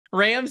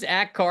Rams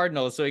at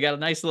Cardinals. So we got a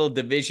nice little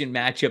division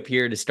matchup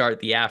here to start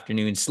the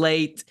afternoon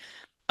slate.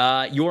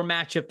 Your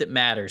matchup that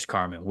matters,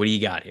 Carmen. What do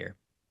you got here?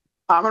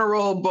 I'm going to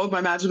roll both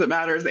my matchup that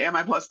matters and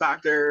my plus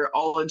factor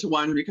all into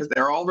one because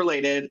they're all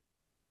related.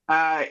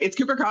 It's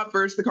Cooper Kupp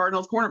versus the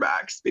Cardinals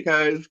cornerbacks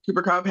because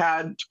Cooper Kupp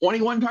had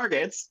 21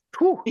 targets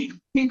Whew. in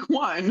week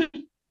one,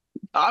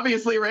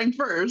 obviously ranked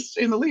first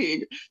in the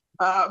league.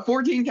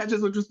 14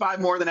 catches, which was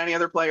five more than any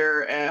other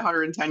player, and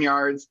 110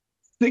 yards.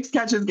 Six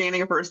catches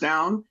gaining a first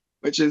down,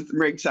 which is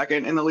ranked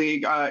second in the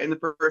league in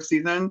the first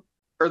season,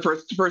 or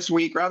first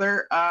week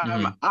rather.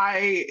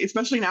 I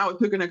especially now with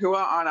Puka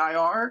Nacua on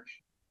IR,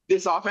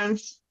 this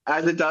offense,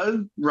 as it does,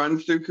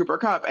 runs through Cooper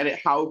Kupp, and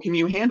how can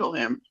you handle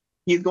him?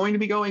 He's going to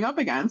be going up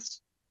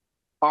against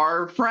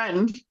our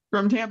friend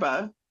from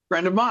Tampa,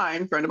 friend of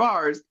mine, friend of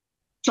ours,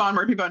 Sean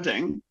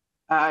Murphy-Bunting.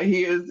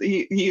 He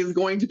is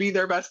going to be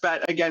their best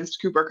bet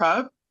against Cooper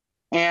Kupp,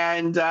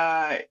 and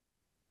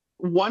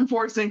one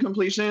forced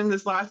incompletion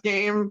this last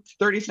game,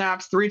 30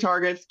 snaps, three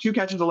targets, two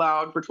catches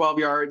allowed for 12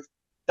 yards.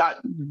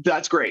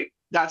 That's great.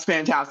 That's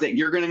fantastic.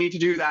 You're going to need to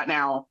do that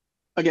now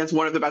against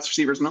one of the best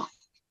receivers in the league.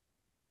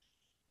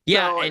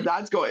 Yeah, so and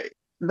that's going.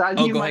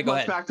 He's my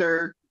plus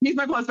factor. He's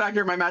my plus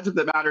factor. My matchup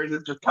that matters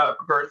is just Kupp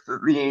versus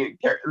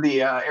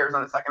the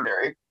Arizona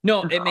secondary.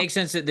 No, it makes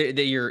sense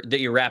that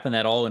you're wrapping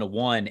that all into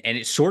one, and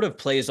it sort of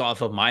plays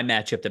off of my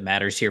matchup that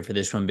matters here for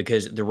this one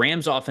because the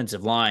Rams'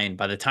 offensive line,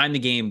 by the time the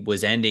game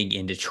was ending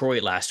in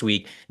Detroit last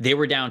week, they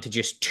were down to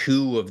just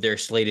two of their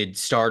slated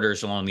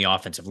starters along the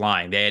offensive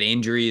line. They had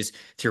injuries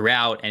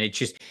throughout, and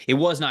it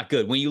was not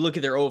good. When you look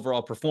at their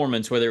overall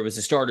performance, whether it was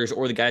the starters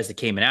or the guys that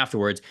came in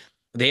afterwards,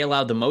 they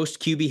allowed the most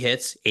QB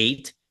hits,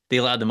 8. They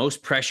allowed the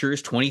most pressures,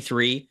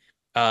 23.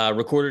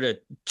 Recorded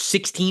a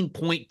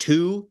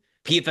 16.2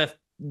 PFF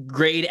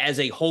grade as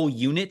a whole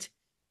unit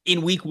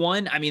in week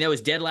one. I mean, that was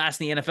dead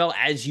last in the NFL,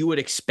 as you would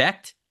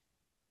expect.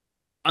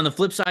 On the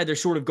flip side, they're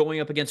sort of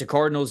going up against a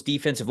Cardinals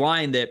defensive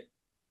line that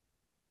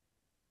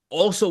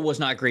also was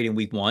not great in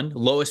week one.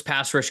 Lowest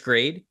pass rush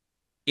grade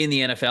in the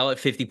NFL at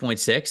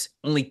 50.6.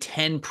 Only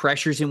 10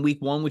 pressures in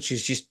week one, which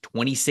is just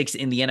 26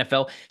 in the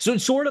NFL. So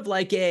it's sort of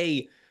like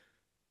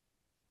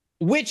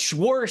which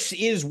worse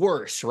is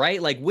worse,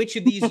 right? Like, which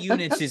of these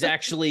units is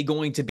actually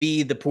going to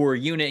be the poor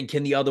unit, and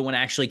can the other one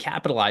actually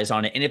capitalize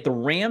on it? And if the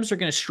Rams are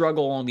going to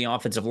struggle on the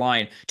offensive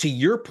line, to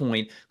your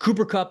point,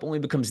 Cooper Kupp only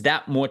becomes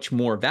that much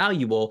more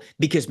valuable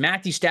because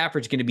Matthew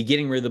Stafford's going to be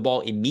getting rid of the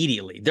ball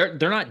immediately. They're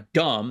not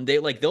dumb.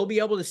 They'll be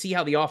able to see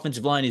how the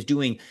offensive line is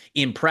doing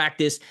in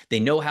practice. They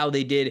know how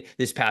they did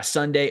this past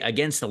Sunday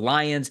against the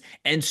Lions.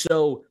 And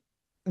so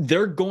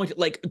they're going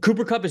to,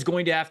 Cooper Kupp is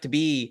going to have to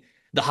be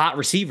the hot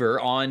receiver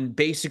on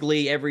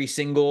basically every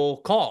single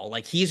call.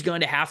 Like, he's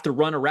going to have to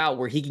run a route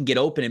where he can get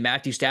open, and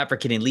Matthew Stafford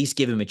can at least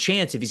give him a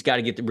chance if he's got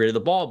to get rid of the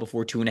ball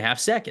before 2.5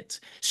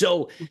 seconds.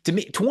 So to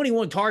me,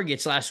 21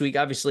 targets last week,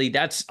 obviously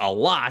that's a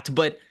lot,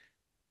 but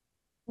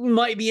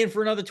might be in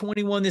for another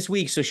 21 this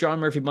week. So Sean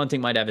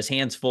Murphy-Bunting might have his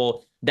hands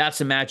full. That's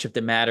a matchup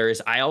that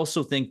matters. I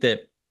also think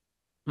that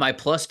my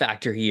plus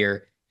factor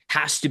here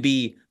has to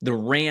be the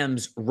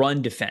Rams'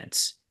 run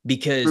defense,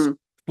 because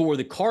for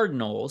the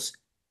Cardinals,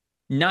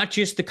 not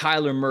just the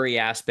Kyler Murray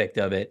aspect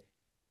of it,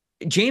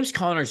 James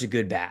Conner's a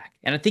good back,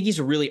 and I think he's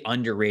a really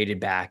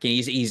underrated back. And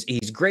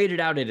he's graded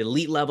out at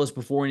elite levels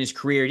before in his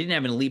career. He didn't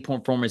have an elite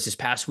performance this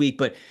past week,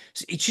 but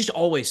it's just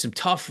always some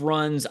tough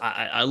runs.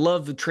 I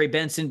love Trey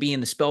Benson being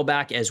the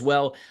spellback as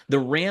well. The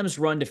Rams'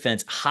 run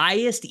defense,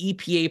 highest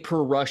EPA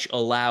per rush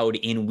allowed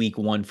in week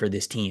one for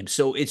this team.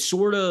 So it's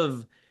sort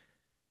of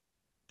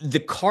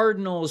the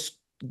Cardinals,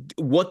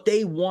 what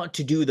they want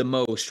to do the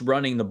most,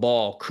 running the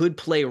ball, could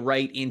play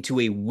right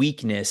into a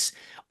weakness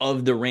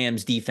of the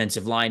Rams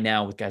defensive line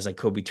now with guys like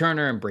Kobe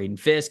Turner and Braden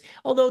Fisk.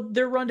 Although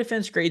their run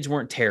defense grades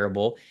weren't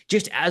terrible,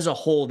 just as a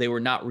whole, they were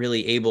not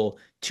really able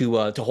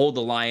to hold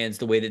the Lions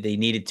the way that they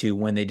needed to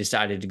when they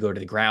decided to go to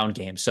the ground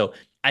game. So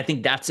I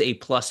think that's a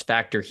plus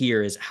factor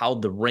here, is how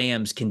the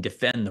Rams can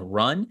defend the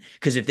run.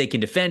 Because if they can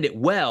defend it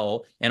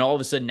well, and all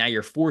of a sudden now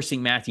you're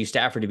forcing Matthew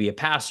Stafford to be a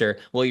passer,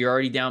 well, you're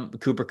already down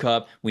Cooper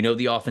Kupp. We know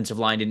the offensive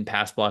line didn't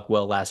pass block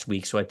well last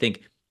week. So I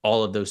think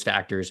all of those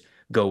factors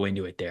go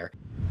into it there.